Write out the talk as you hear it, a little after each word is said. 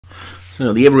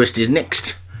So the Everest is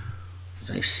next. It's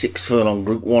a 6 furlong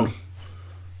Group 1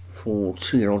 for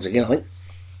 2-year-olds again, I think.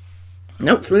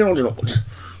 Nope, 3-year-olds and upwards.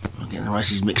 Again, the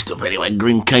race is mixed up anyway.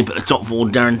 Green Cape at the top for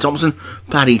Darren Thompson.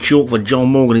 Paddy Chalk for John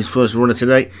Morgan, his first runner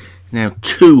today. Now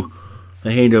 2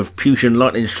 ahead of Puchen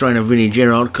Lightning's trainer Vinnie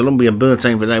Gerard. Columbia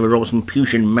Bertain for David Robertson.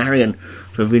 Puchen Marion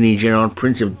for Vinnie Gerard.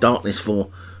 Prince of Darkness for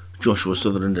Joshua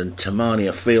Sutherland. And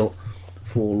Tamania Field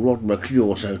for Rod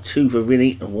McClure. So 2 for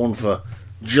Vinnie and 1 for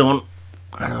John.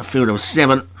 Out of a field of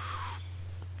 7.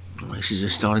 The races are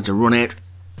starting to run out.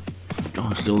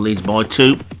 John still leads by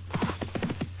 2.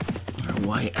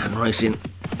 Away and racing.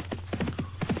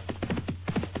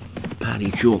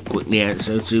 Paddy Chalk quickly out,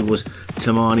 so too was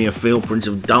Tamania Field. Prince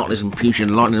of Darkness and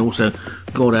Puchen Lightning also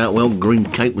got out well. Green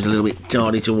Cape was a little bit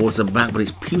tardy towards the back, but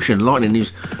it's Puchen Lightning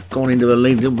who's gone into the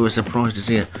lead. It'll be a surprise to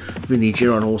see a Vinnie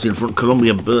Gerard horse in front.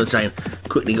 Columbia Bertain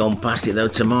quickly gone past it though.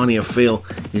 Tamania Field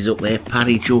is up there.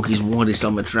 Paddy Chalk is widest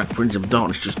on the track. Prince of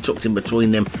Darkness just tucked in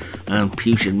between them, and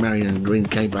Puchen Marion and Green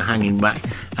Cape are hanging back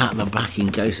at the back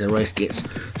in case the race gets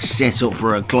set up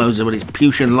for a closer. But it's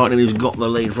Puchen Lightning who's got the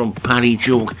lead from Paddy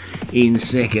Chalk in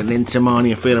second. Then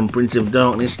Tamania Field and Prince of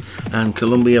Darkness and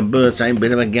Columbia Bertain.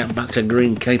 Bit of a gap back to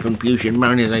Green Cape and Puchen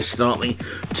Marion as they start the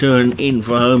turn in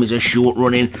for home. It's a short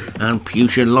run in, and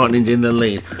Puchen Lightning's in the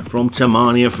lead from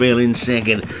Tamania Field in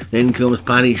second. Then comes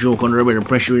Paddy Chalk under a bit of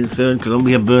pressure in third.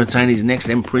 Columbia Bertain is next,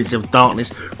 then Prince of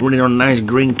Darkness. Running on now is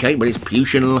Green Cape, but it's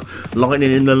Puchen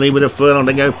Lightning in the lead with a furlong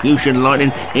to go. Puchen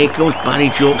Lightning, here comes Paddy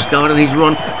Chalk starting his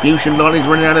run. Puchen Lightning's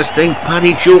running out of steam.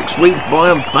 Paddy Chalk sweeps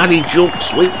by him. Paddy Chalk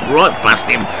sweeps right past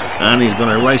him, and he's going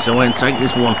to race away and take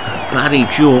this one. Paddy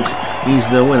Chalk is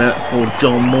the winner for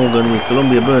John Morgan, with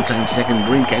Columbia Bertain second,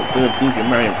 Green Cape third, Puchen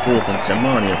Marion fourth, and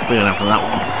Tamania Field after that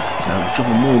one. So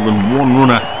John Morgan, 1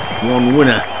 runner, 1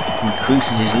 winner,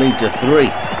 increases his lead to 3.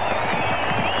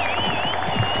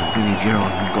 After Vinnie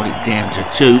Gerard got it down to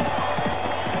 2.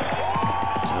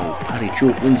 So Paddy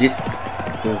Chalk wins it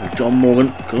for John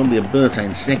Morgan. Columbia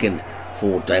Bertain second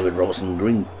for David Robertson.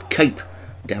 Green Cape,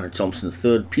 Darren Thompson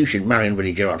third. Puchen Marion,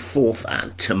 Vinnie Gerard fourth.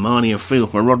 And Tamania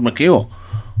Field for Rod McCure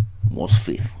was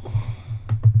 5th.